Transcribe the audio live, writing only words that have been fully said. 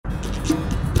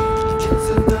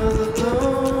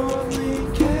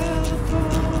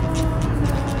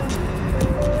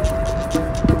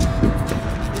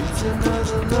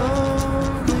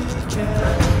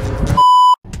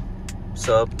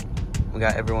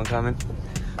got everyone coming.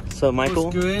 So Michael.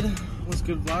 What's good? What's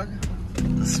good, vlog?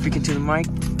 Speaking to the mic.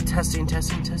 Testing.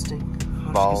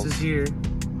 Balls. This is here.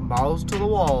 Balls to the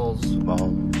walls.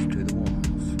 Balls to the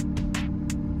walls.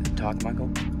 Talk,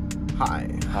 Michael. Hi.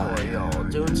 How are y'all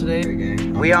doing today?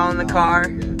 We all in the car.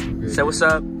 Say what's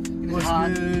up. What's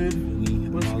good?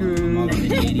 What's good? I'm on like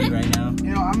 80 right now.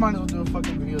 You know, I might as well do a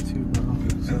fucking video too, bro.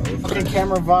 So, fucking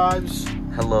camera vibes.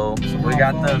 Hello. We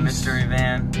got the mystery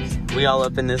van. We all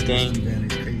up in this game. Van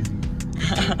is crazy.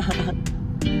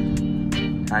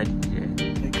 Hi, DJ.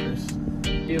 Hey, Chris.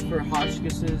 Here for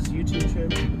Hotchkiss's YouTube channel.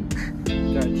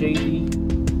 Got JD.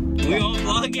 We all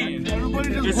vlogging.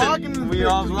 Everybody's just vlogging. We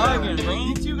all vlogging, bro.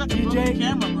 You two got the DJ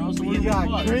camera, bro. So We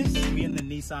got Chris. We in the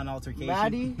Nissan altercation.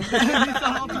 Maddie.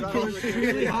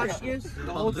 Altercation. Hotchkiss.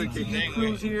 The whole DT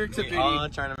crew's here except We all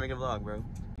JD. trying to make a vlog, bro.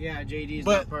 Yeah, JD's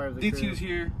But not part of the crew. D2's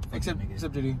here, except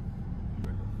JD.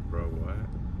 Bro, what?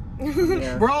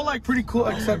 Yeah. We're all like pretty cool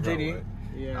except JD.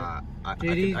 Yeah. I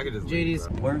JD, could just JD's.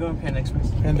 leave, Where are we going, Panda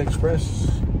Express? And Express.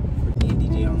 Me and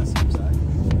DJ on the same side.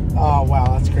 Oh wow,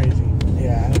 that's crazy.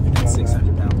 Yeah, I didn't think about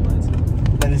 600-pound bloods.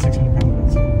 that is 600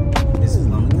 pounds. This is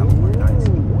Lone California nights.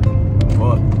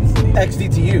 What? XD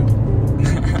to you.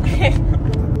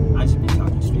 I should be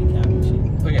talking straight cap and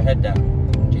shit. Put your head down,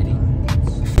 JD.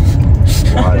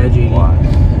 Why? Yeah, JD.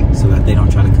 Why? So that they don't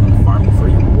try to come and farm you for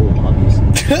your wool, obviously.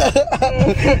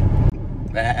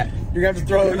 You're gonna have to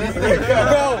throw it. Bro,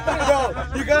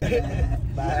 you got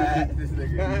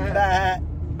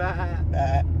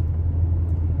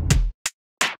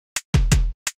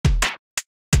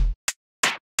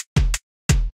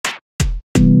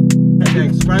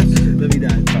Express. Let me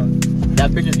die.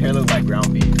 That bitch's hair looks like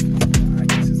ground beef. I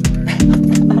guess it's alright.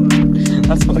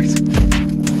 That's what it's.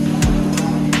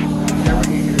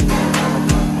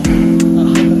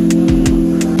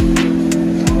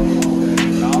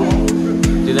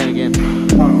 Do that again.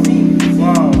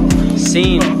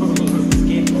 Scene.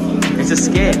 It's a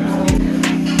skit.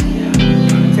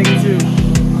 Take two.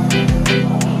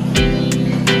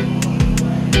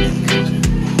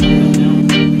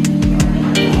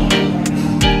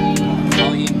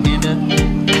 All eating Panda.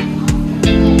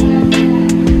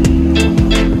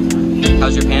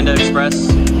 How's your Panda Express?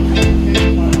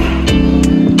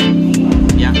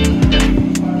 Yeah.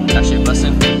 That shit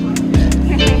bussin'.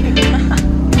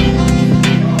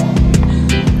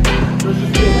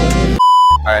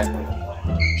 Alright.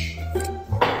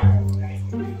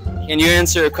 Can you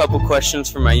answer a couple questions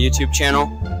for my YouTube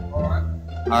channel?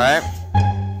 Alright.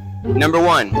 Number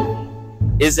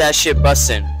 1. Is that shit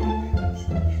bussin'?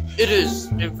 It is,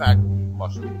 in fact,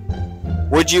 bussin'.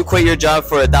 Would you quit your job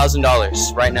for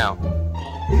 $1,000 right now?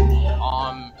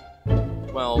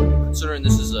 Well, considering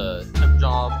this is a temp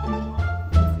job.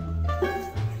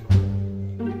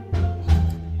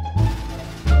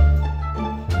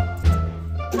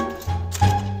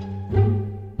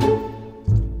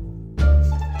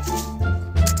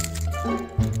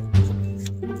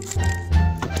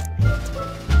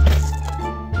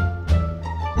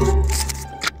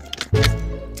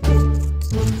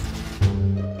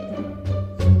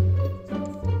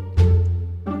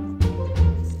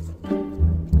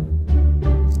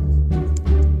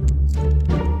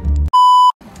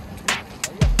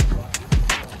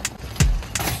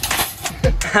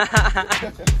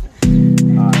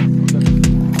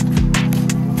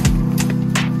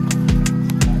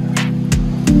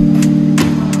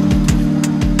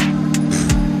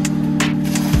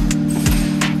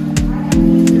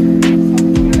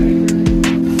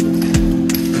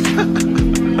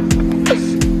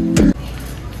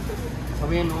 Are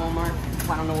we in Walmart?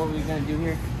 I don't know what we're gonna do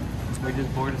here. We're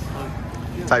just bored as fuck.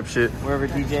 Type shit. Wherever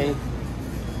DJ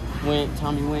went,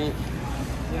 Tommy went.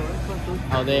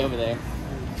 Oh, they over there.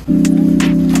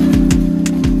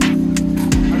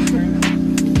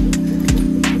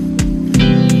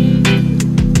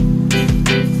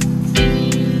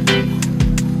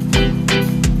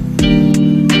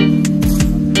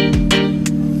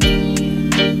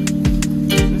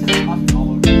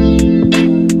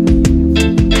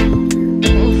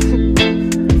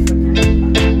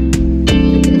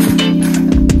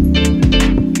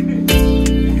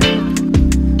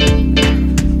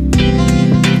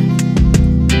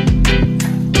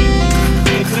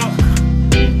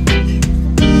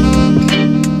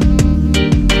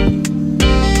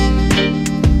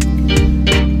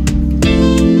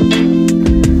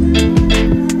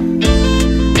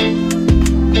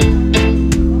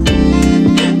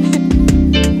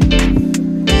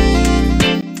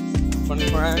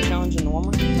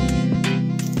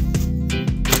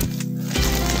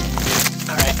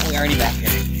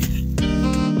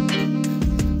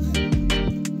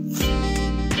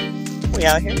 We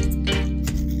out here?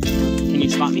 Can you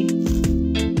spot me?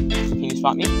 Can you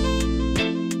spot me?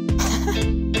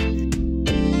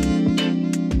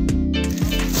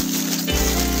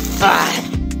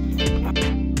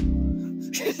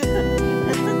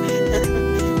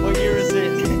 What year is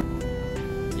it?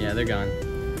 Yeah, they're gone.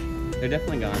 They're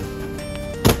definitely gone.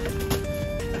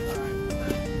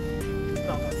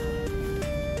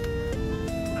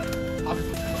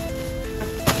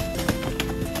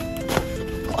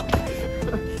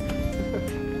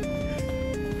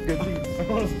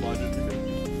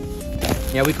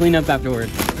 Yeah, we clean up afterward.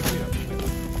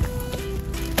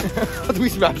 How do we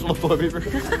smash the toilet paper?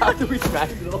 How do we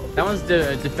smash it all? That one's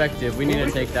defective. We need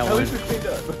to take that one. At least we cleaned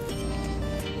up.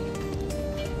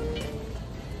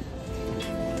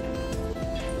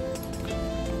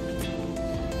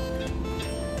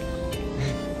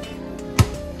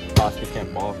 Oscar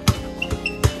can't ball.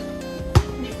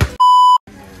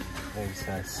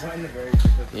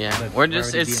 Yeah, we're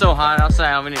just, it's so hot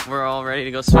outside, we're all ready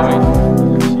to go swimming.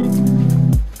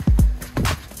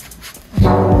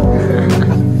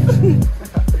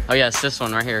 Oh yeah, it's this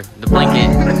one right here. The blanket.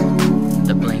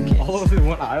 The blanket. All of it in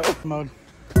one aisle mode.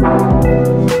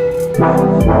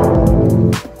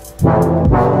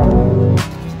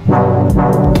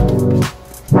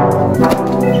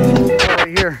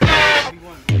 Right here.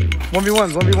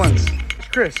 1v1s, 1v1s.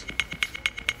 Chris.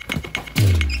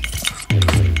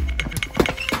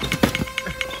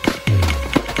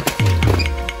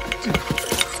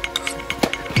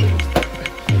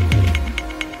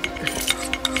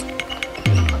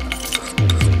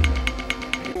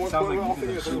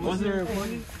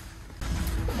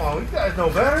 Oh, you guys know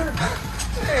better.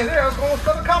 Hey, there, I was going to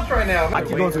the cops right now. I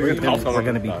keep going through we're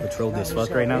gonna be patrolled as fuck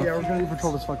right now. Yeah, we're going to be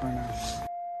patrolled as fuck right now.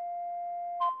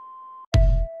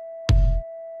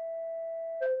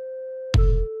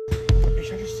 Hey,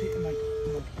 should I just sit in like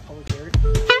public area?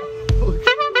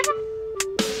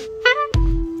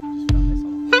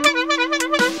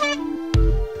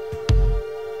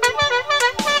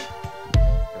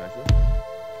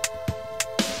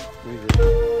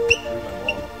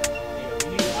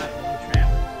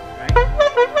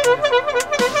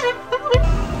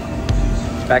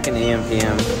 Back in the AM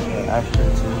PM.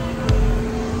 Ashton too.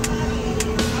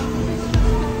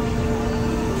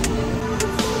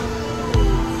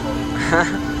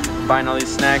 Buying all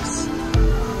these snacks.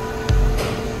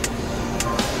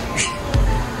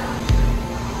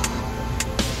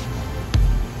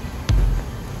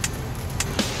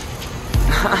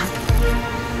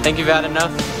 Think you've had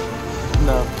enough?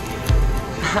 No.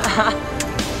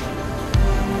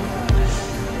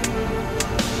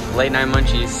 Late night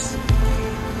munchies.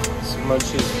 Some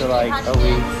munchies for like a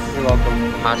week. You're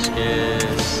welcome.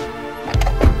 Hotchkiss.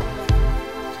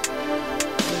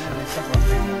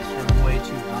 Way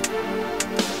too hot.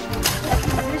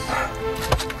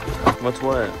 What's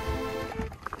what?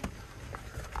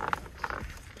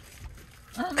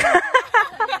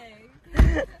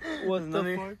 What the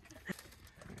fuck?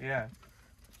 Yeah.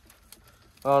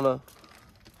 I don't know.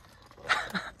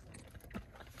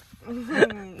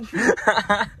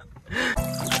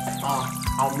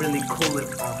 I'm really cool at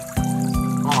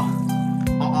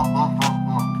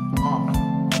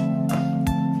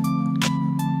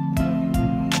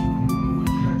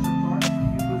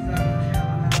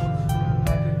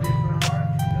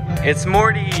It's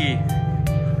Morty.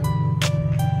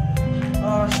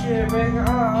 Oh shit, Rick.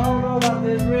 I don't know about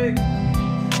this, Rick.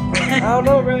 I don't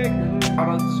know, Rick. I don't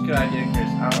know if this is a good idea, Chris.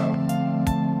 I don't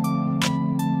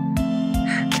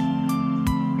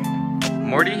know.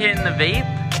 Morty hitting the vape?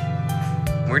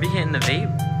 Morty hitting the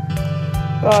vape?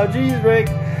 Oh jeez, Rick.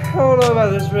 I don't know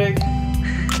about this, Rick.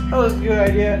 That was a good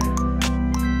idea.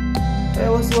 That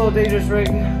was a little dangerous, Rick.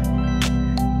 Shut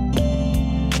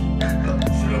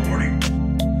up, Morty. You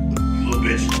little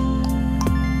bitch.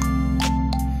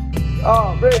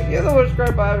 Oh, Rick, you're the worst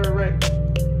grandpa ever, Rick.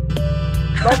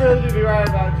 Don't really do me right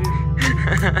about you.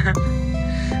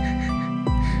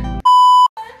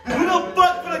 Who the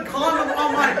fuck put a condom on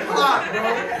my cock,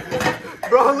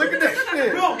 bro? Bro, look at that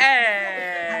shit. Bro.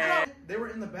 Hey. They were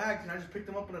in the bags and I just picked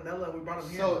them up in Anella and we brought them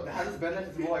here. So, how does Ben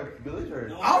have to go like village or?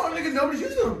 I don't know, nigga, nobody's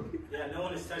using them. Yeah, no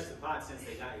one has touched the pot since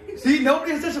they got here. See,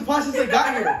 nobody has touched a pot since they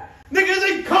got here. Nigga, it's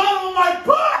a condom!